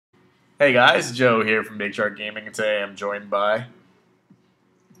Hey guys, Joe here from Big Shark Gaming, and today I'm joined by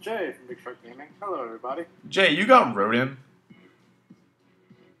Jay from Big Shark Gaming. Hello, everybody. Jay. You got Rodin?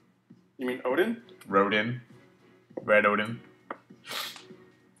 You mean Odin? Rodin, Red Odin.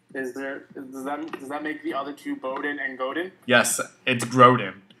 Does that make the other two Bodin and Godin? Yes, it's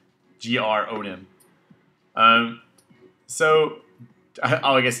Grodin, G-R Odin. So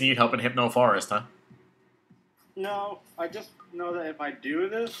I guess you need help in Hypno Forest, huh? No, I just know that if I do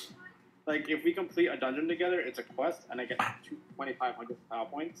this, like if we complete a dungeon together, it's a quest, and I get 2,500 power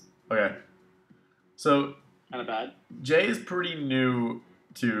points. Okay. So Kind of bad. Jay is pretty new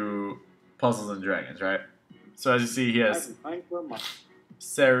to Puzzles and Dragons, right? So as you see, he I've has been playing for a month.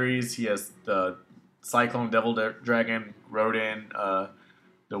 Ceres, he has the Cyclone Devil Dragon, Rodin,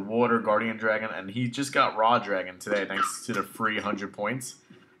 the Water Guardian Dragon, and he just got Raw Dragon today thanks to the free 100 points.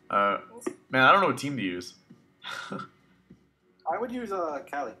 Man, I don't know what team to use. I would use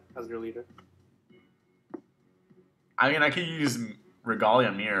Callie as your leader. I mean, I could use Regalia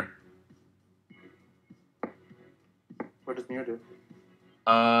Mir. What does Mir do?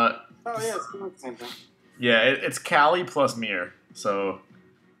 Uh, Oh yeah, it's pretty much the same thing. yeah, it's Callie plus Mir. So,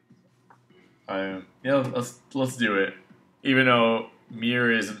 let's do it. Even though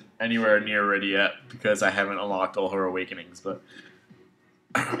Mir isn't anywhere near ready yet because I haven't unlocked all her awakenings, but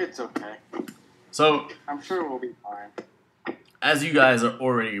It's okay. so I'm sure we'll be fine. as you guys are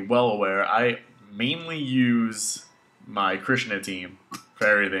already well aware, I mainly use my Krishna team for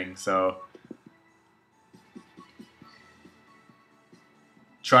everything. So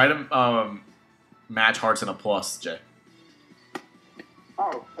try to match hearts in a plus, Jay.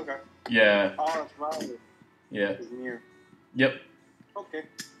 Oh, okay. Yeah, Oh, that's right. yeah, It's Mir. yep. Okay.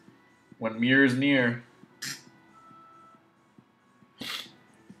 When Mir is near.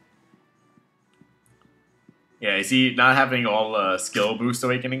 Yeah, you see, not having all skill boost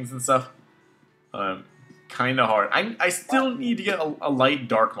awakenings and stuff, kind of hard. I still need to get a light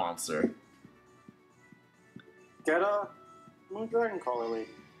dark monster. Get a Moon Dragon Caller lady.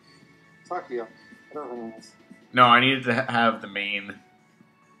 Sakia. Whatever her name is. No, I needed to have the main.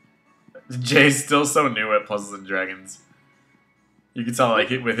 Jay's still so new at Puzzles and Dragons. You can tell, like,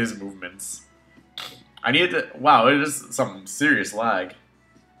 with his movements. I needed to. Wow, it is some serious lag.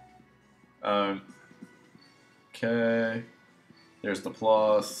 Okay. There's the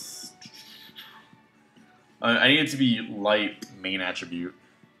plus. I need it to be light main attribute.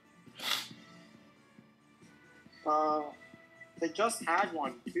 They just had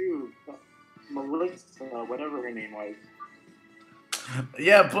one too. Melissa, whatever her name was.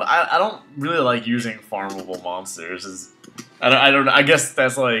 Yeah, but I don't really like using farmable monsters. I don't. I guess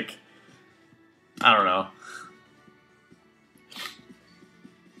that's like. I don't know.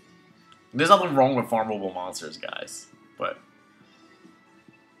 There's nothing wrong with farmable monsters, guys. But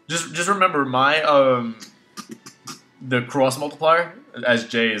just remember my the cross multiplier, as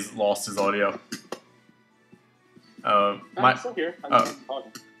Jay has lost his audio. I'm still here. I'm just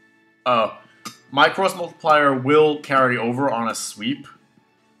talking. My cross multiplier will carry over on a sweep.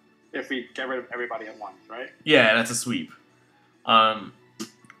 If we get rid of everybody at once, right? Yeah, that's a sweep.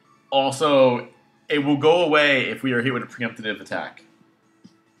 Also, it will go away if we are hit with a preemptive attack.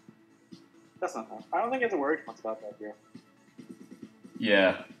 That's not bad. I don't think you have to worry too much about that here.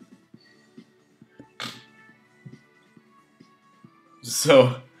 Yeah.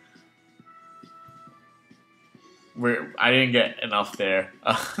 So, I didn't get enough there.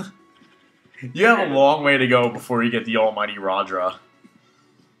 You have a long way to go before you get the almighty Radra.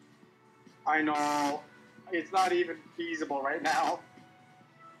 I know. It's not even feasible right now.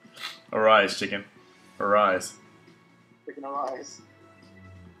 Arise, chicken. Arise. Freaking arise.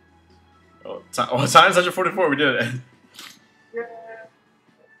 Oh, times 144, we did it. Yeah.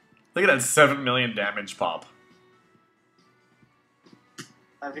 Look at that 7 million damage pop.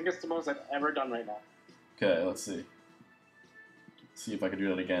 I think it's the most I've ever done right now. Okay, let's see. See if I can do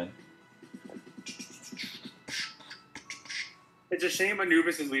that again. It's a shame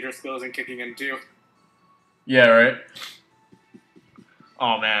Anubis' leader skill isn't kicking in too. Yeah, right?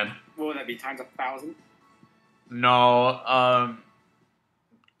 Oh, man. What would that be? Times 1,000? No,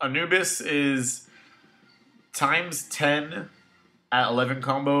 Anubis is times 10 at 11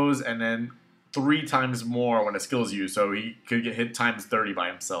 combos, and then 3 times more when a skill's used, so he could get hit times 30 by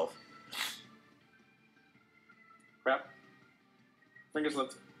himself. Crap. Fingers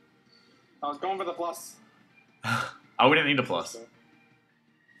slipped. I was going for the plus. Oh, we didn't need a plus.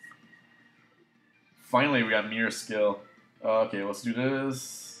 Finally, we got Mir skill. Okay, let's do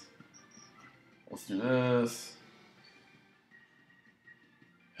this. Let's do this.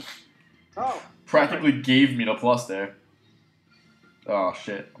 Oh. Practically gave me the plus there. Oh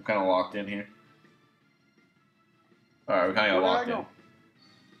shit, I'm kind of locked in here. All right, we kind of got locked in.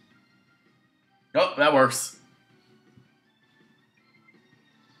 Oh, that works.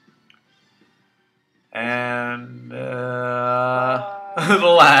 And the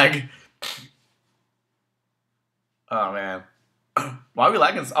lag. Oh man, why are we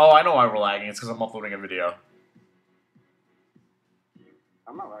lagging? Oh, I know why we're lagging. It's because I'm uploading a video.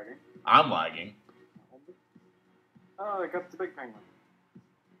 I'm not lagging. I'm lagging. Oh, I got the big penguin.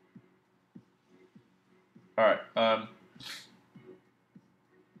 All right.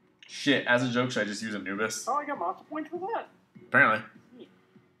 Shit. As a joke, should I just use Anubis? Oh, I got monster points for that. Apparently.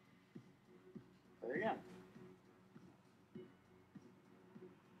 There you go.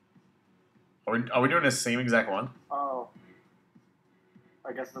 Are we doing the same exact one? Oh.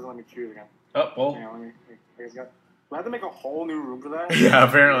 I guess it doesn't let me choose again. Oh, well. Yeah, let me. I guess do I have to make a whole new room for that? Yeah,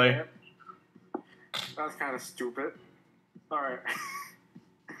 apparently. That's kind of stupid. Alright.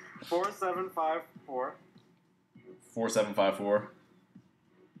 4754. 4754.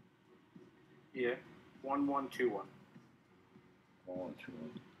 Yeah. 1121.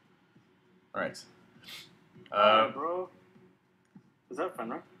 1121. Alright. Bro. Is that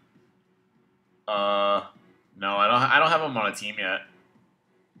Fenrir? No, I don't have him on a team yet.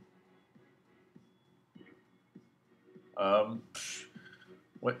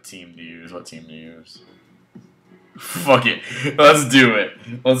 What team to use? What team to use? Fuck it. Let's do it.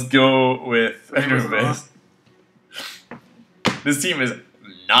 Let's go with Anubis. This team is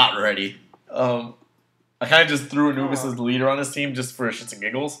not ready. I kind of just threw Anubis as the leader on this team just for shits and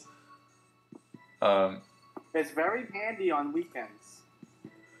giggles. It's very handy on weekends.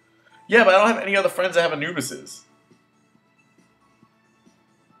 Yeah, but I don't have any other friends that have Anubises.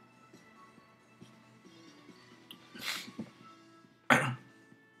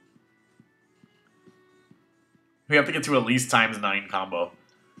 We have to get to at least ×9 combo.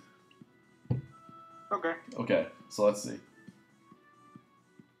 Okay. Okay, so let's see.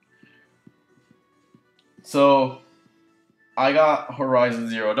 So, I got Horizon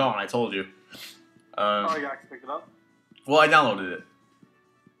Zero Dawn, I told you. Oh, you actually picked it up? Well, I downloaded it.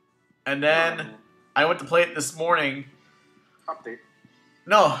 And then I went to play it this morning. Update.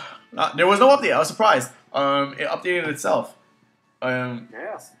 No, there was no update. I was surprised. It updated itself.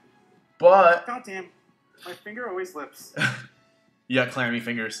 Yes. But Goddamn, my finger always slips. you got clammy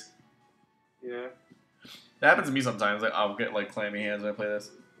fingers. Yeah. That happens to me sometimes. Like I'll get like clammy hands when I play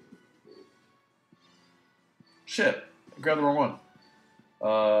this. Shit, I grabbed the wrong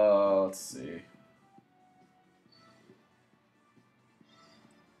one. Let's see.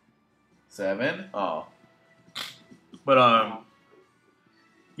 7. Oh. But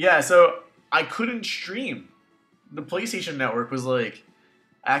yeah. So I couldn't stream. The PlayStation Network was like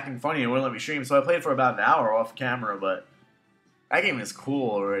acting funny and wouldn't let me stream. So I played for about an hour off camera. But that game is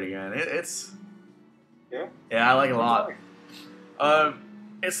cool already, man. It's yeah. Yeah, I like it a lot.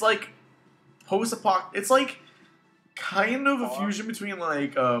 It's like post-apoc. It's like kind of a fusion between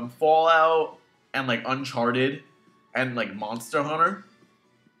like Fallout and like Uncharted and like Monster Hunter.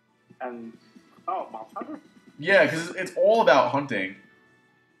 And Monster Hunter? Yeah, because it's all about hunting.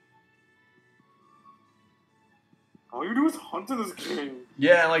 All you do is hunt in this game.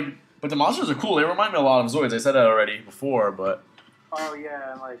 Yeah, and like, but the monsters are cool. They remind me a lot of Zoids. I said that already before, but. Oh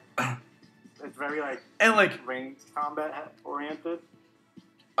yeah, and like it's very like ranged combat oriented.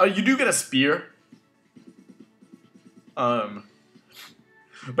 You do get a spear. But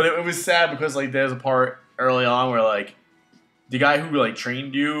it was sad because like there's a part early on where like the guy who like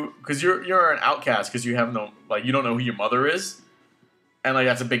trained you, because you're an outcast because you have no like you don't know who your mother is, and like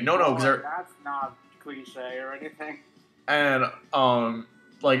that's a big no-no because that's not cliche or anything. And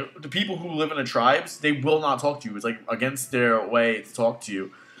like the people who live in the tribes, they will not talk to you. It's like against their way to talk to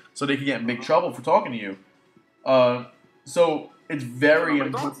you, so they could get in big trouble for talking to you. So it's very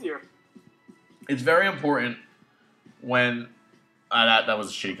important. It's very important when that was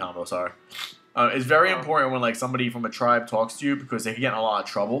a shitty combo. Sorry. It's very important when like somebody from a tribe talks to you because they can get in a lot of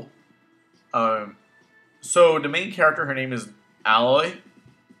trouble. So the main character, her name is Aloy,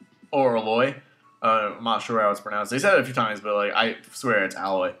 or Aloy. I'm not sure how it's pronounced. They said it a few times, but like I swear it's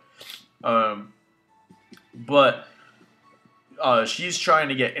Aloy. But she's trying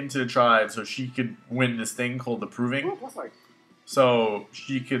to get into the tribe so she could win this thing called the Proving. So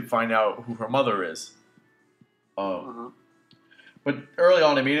she could find out who her mother is. But early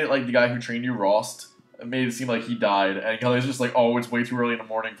on, they made it like the guy who trained you, Rost. It made it seem like he died, and Kelly's just like, "Oh, it's way too early in the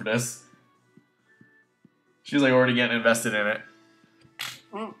morning for this." She's like already getting invested in it.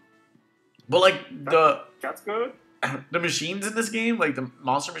 But like that's good. The machines in this game, like the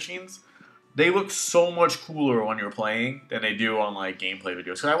monster machines, they look so much cooler when you're playing than they do on like gameplay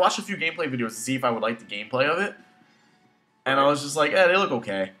videos. Because I watched a few gameplay videos to see if I would like the gameplay of it, and I was just like, they look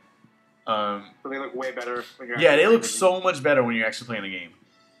okay. So they look way better. When you're Yeah, actually they look playing the so much better when you're actually playing the game. game.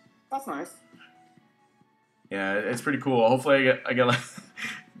 That's nice. Yeah, it's pretty cool. Hopefully, I get like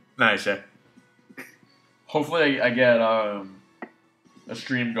nice. Yeah. Hopefully, I get a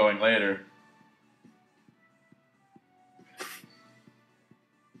stream going later.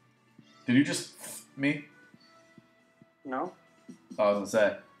 Did you just me? No. I was gonna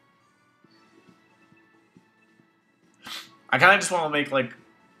say. I kind of just want to make like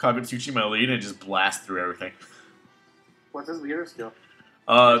Kagutsuchi my lead and just blast through everything. What's his leader skill?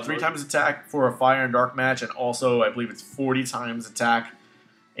 3 times attack for a fire and dark match, and also I believe it's 40 times attack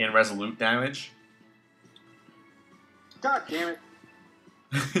and resolute damage. God damn it.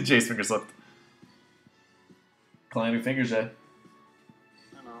 Jay's finger slipped. Clammy fingers, Jay.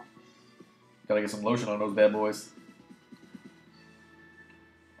 I know. Gotta get some lotion on those bad boys.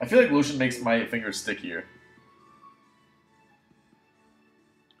 I feel like lotion makes my fingers stickier.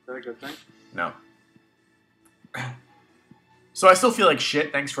 Is that a good thing? No. So I still feel like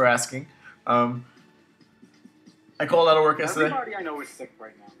shit. Thanks for asking. I called out of work yesterday. Everybody I know is sick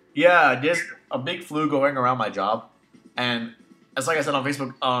right now. Yeah, there's a big flu going around my job, and it's like I said on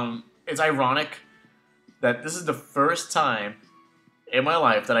Facebook. It's ironic that this is the first time in my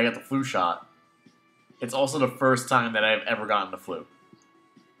life that I got the flu shot. It's also the first time that I've ever gotten the flu.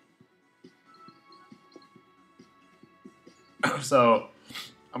 So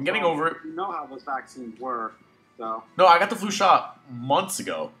I'm getting over it. You know how those vaccines were, so. No, I got the flu shot months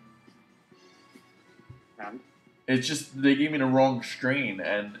ago. And It's just they gave me the wrong strain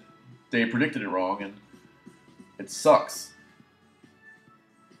and they predicted it wrong and it sucks.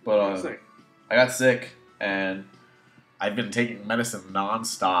 But sick. I got sick and I've been taking medicine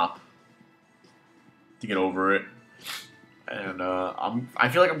nonstop to get over it, and I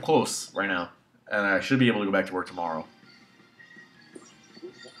feel like I'm close right now, and I should be able to go back to work tomorrow.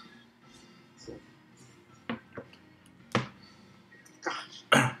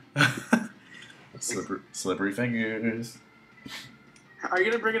 Slippery fingers. Are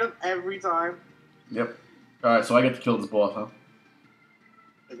you gonna bring it up every time? Yep. All right, so I get to kill this boss, huh?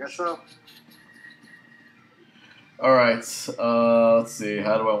 I guess so. All right. Let's see.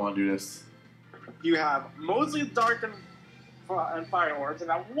 How do I want to do this? You have mostly dark and fire orbs, and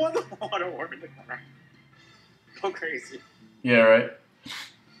that one water orb in the corner. Go crazy. Yeah, right.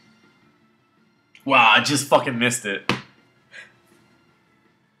 Wow, I just fucking missed it.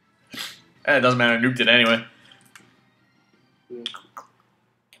 It doesn't matter. I nuked it anyway.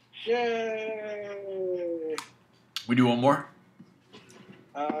 Yay! We do one more.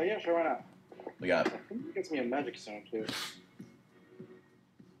 Yeah, sure, why not? We got. I think it gets me a magic stone too.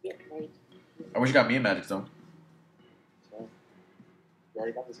 Yeah, magic. I wish you got me a magic stone. So, you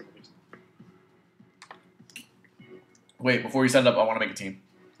already got this magic stone. Wait, before you set it up, I want to make a team.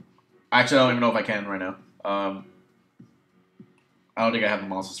 Actually, I don't even know if I can right now. I don't think I have the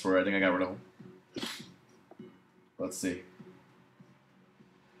monsters for it. I think I got rid of them. Let's see.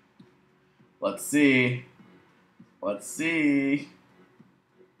 Let's see. Let's see.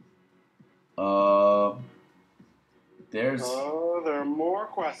 There's Oh, there are more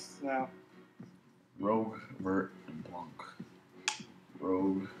quests now. Rogue, Vert, and Blanc.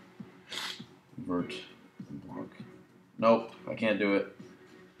 Rogue, Vert, and Blanc. Nope, I can't do it.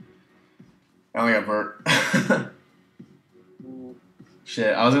 I only got Vert.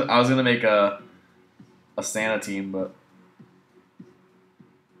 Shit, I was gonna make a Santa team, but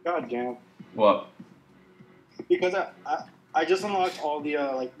God damn. what? Because I just unlocked all the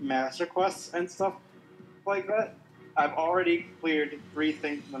like master quests and stuff like that. I've already cleared 3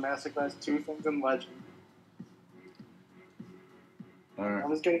 things in the master quest, 2 things in legend. Alright.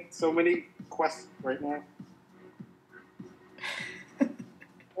 I'm just getting so many quests right now.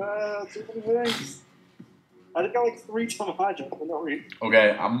 Too many things. I just got like 3 Tamaja for no reason.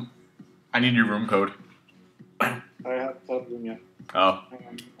 Okay, I need your room code. I haven't told them yet. Oh.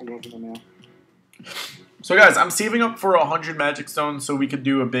 I'm going for them now. So guys, I'm saving up for 100 magic stones so we could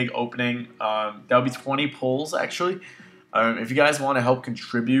do a big opening. That'll be 20 pulls actually. If you guys want to help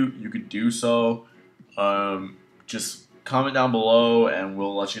contribute, you could do so. Just comment down below and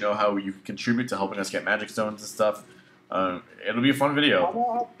we'll let you know how you can contribute to helping us get magic stones and stuff. It'll be a fun video. I'm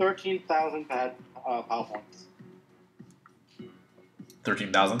gonna have 13,000 power points.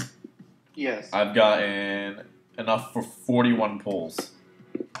 13,000? Yes. I've gotten enough for 41 pulls.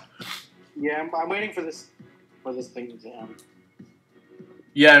 Yeah, I'm waiting for this thing to end.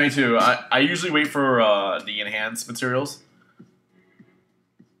 Yeah, me too. I usually wait for the enhanced materials.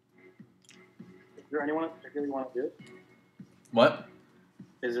 there anyone in particular you want to do? What?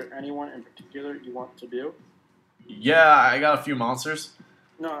 Is there anyone in particular you want to do? Yeah, I got a few monsters.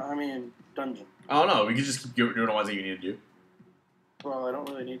 No, I mean dungeon. I don't know. We could just keep doing the ones that you need to do. Well, I don't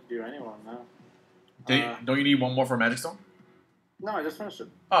really need to do anyone now. Don't you need one more for Magic Stone? No, I just finished it.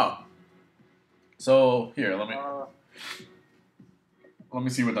 Oh. So here, let me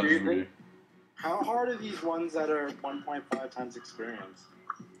see what do you dungeons we do. think- How hard are these ones that are 1.5 times experience?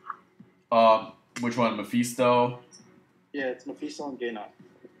 Which one? Mephisto. Yeah, it's Mephisto and Gaynot.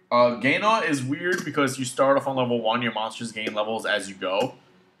 Gaynot is weird because you start off on level 1, your monsters gain levels as you go.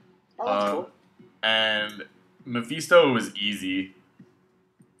 Oh, that's cool. And Mephisto is easy.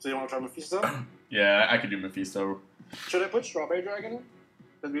 So you want to try Mephisto? Yeah, I could do Mephisto. Should I put Strawberry Dragon in?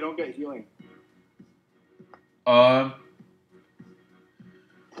 Because we don't get healing. I'm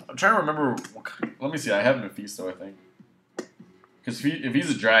trying to remember. Let me see. I have Mephisto, I think. Because if he's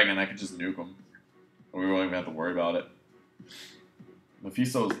a dragon, I could just nuke him. We won't even have to worry about it.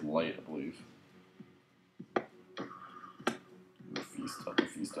 Mephisto's light, I believe.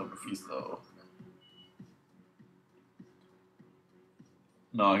 Mephisto.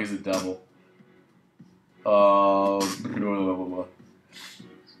 No, he's a devil. Blah, blah, blah.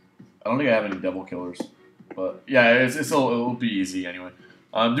 I don't think I have any devil killers. But yeah, it'll be easy anyway.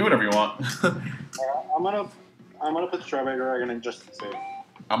 Do whatever you want. I'm gonna put Strawberry Dragon in just to save.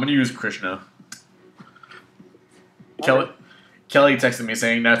 I'm gonna use Krishna. Kelly texted me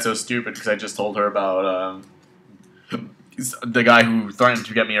saying that's so stupid because I just told her about the guy who threatened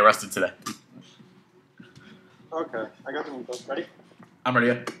to get me arrested today. Okay, I got the info. Ready? I'm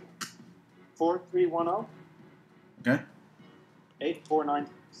ready. 4310. Okay.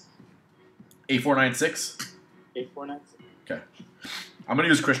 8496. 8496. 8496. Okay. I'm gonna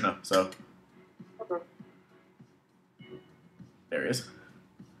use Krishna. So Okay. there he is.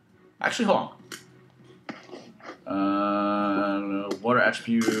 Actually, hold on. I don't know. Water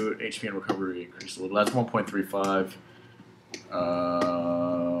attribute, HP and recovery increase a little. That's 1.35.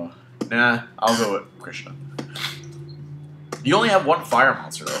 Nah, I'll go with Krishna. You only have one fire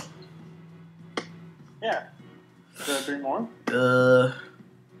monster though. Yeah. Should I bring more?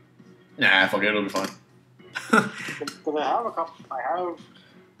 Nah, fuck it, it'll be fine. Because I have a couple. I have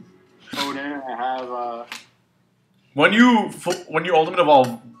Odin. I have. When you ultimate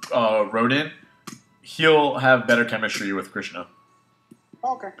evolve Rodin, he'll have better chemistry with Krishna.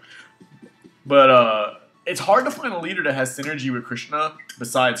 Okay. But it's hard to find a leader that has synergy with Krishna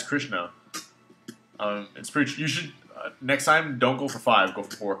besides Krishna. It's pretty. You should next time don't go for 5, go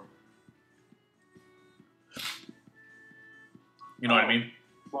for 4. You know what I mean?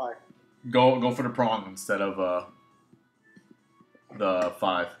 Why? Go for the prong instead of the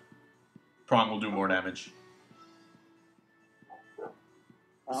 5. Prong will do more damage.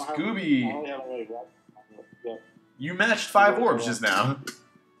 Scooby. I don't have any red. Yeah. You matched 5 orbs just now.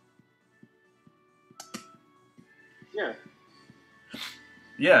 Yeah.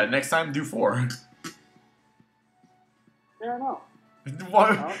 Yeah, next time do 4. Yeah, I know.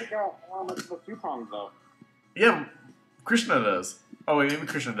 What? I don't think I want to put 2 prongs though. Yeah, Krishna does. Oh wait, maybe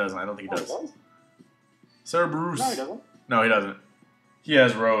Krishna doesn't. I don't think he does. Does? Sir Bruce. No, he doesn't. No, he doesn't. He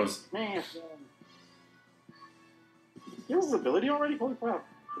has Rose. Man. He has his ability already? Holy crap.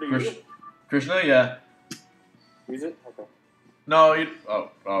 Did he use it? Krishna, yeah. Use it? Okay. No, he.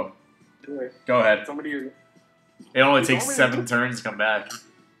 Oh. Wait, Go ahead. somebody use it. It only He's takes already- 7 turns to come back.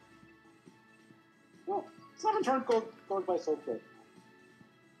 Well, 7 turns goes by so quick.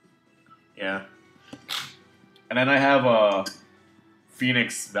 Yeah. And then I have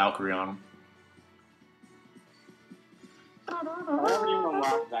Phoenix Valkyrie on him. I haven't even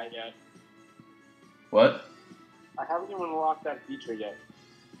unlocked that yet. What? I haven't even unlocked that feature yet.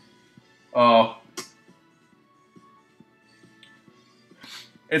 Oh.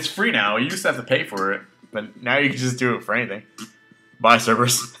 It's free now. You used to have to pay for it, but now you can just do it for anything. Bye,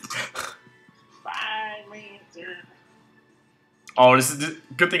 servers. Bye, Lancer. Oh, this is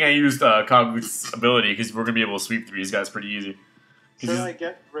good thing I used Kogut's ability because we're gonna be able to sweep through these guys pretty easy. Should I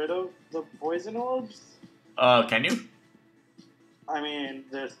get rid of the poison orbs? Can you? I mean,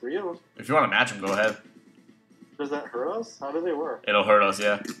 there's 3 of them. If you want to match them, go ahead. Does that hurt us? How do they work? It'll hurt us,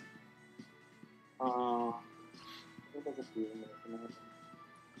 yeah. What does it do?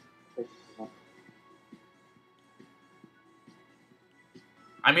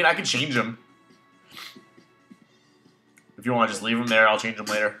 I mean, I can change them. If you want to just leave them there, I'll change them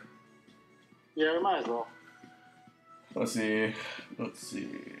later. Yeah, we might as well. Let's see.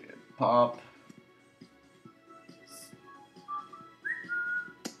 Pop.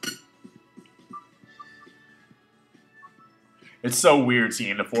 It's so weird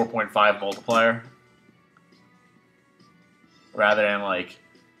seeing the 4.5 multiplier rather than like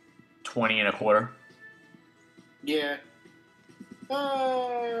 20 and a quarter. Yeah.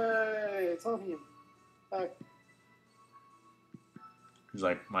 Hey, it's on him. Hey. He's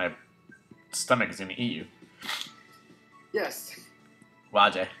like, my stomach is gonna eat you. Yes.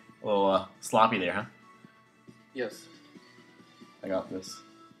 Rajay, a little sloppy there, huh? Yes. I got this.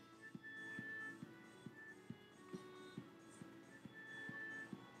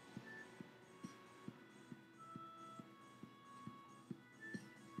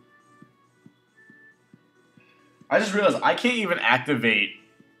 I just realized I can't even activate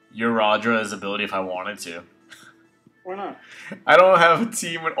Uradra's ability if I wanted to. Why not? I don't have a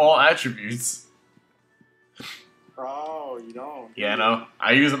team with all attributes. Oh, you don't. Yeah, no.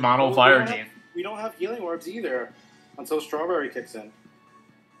 I use a mono Well, fire team. We don't have healing orbs either until Strawberry kicks in.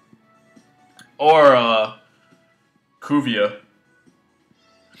 Or, Kuvia.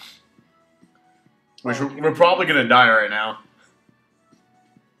 Which we're probably gonna die right now.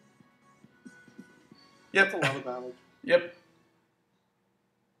 Yep. That's a lot of damage. Yep.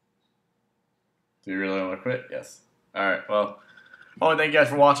 Do you really want to quit? Yes. Alright, well. Oh, thank you guys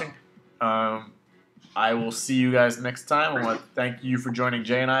for watching. I will see you guys next time. I want to thank you for joining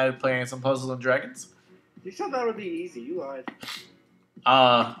Jay and I playing some Puzzles and Dragons. You said that would be easy. You lied.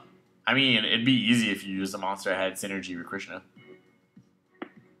 I mean, it'd be easy if you used a monster that had synergy with Krishna.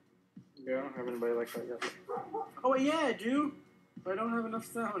 Yeah, I don't have anybody like that yet. Oh, yeah, I do. But I don't have enough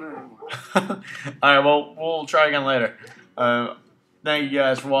stamina anymore. Alright, well, we'll try again later. Thank you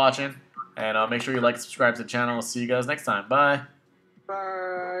guys for watching. And make sure you like and subscribe to the channel. I'll see you guys next time. Bye.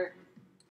 Bye.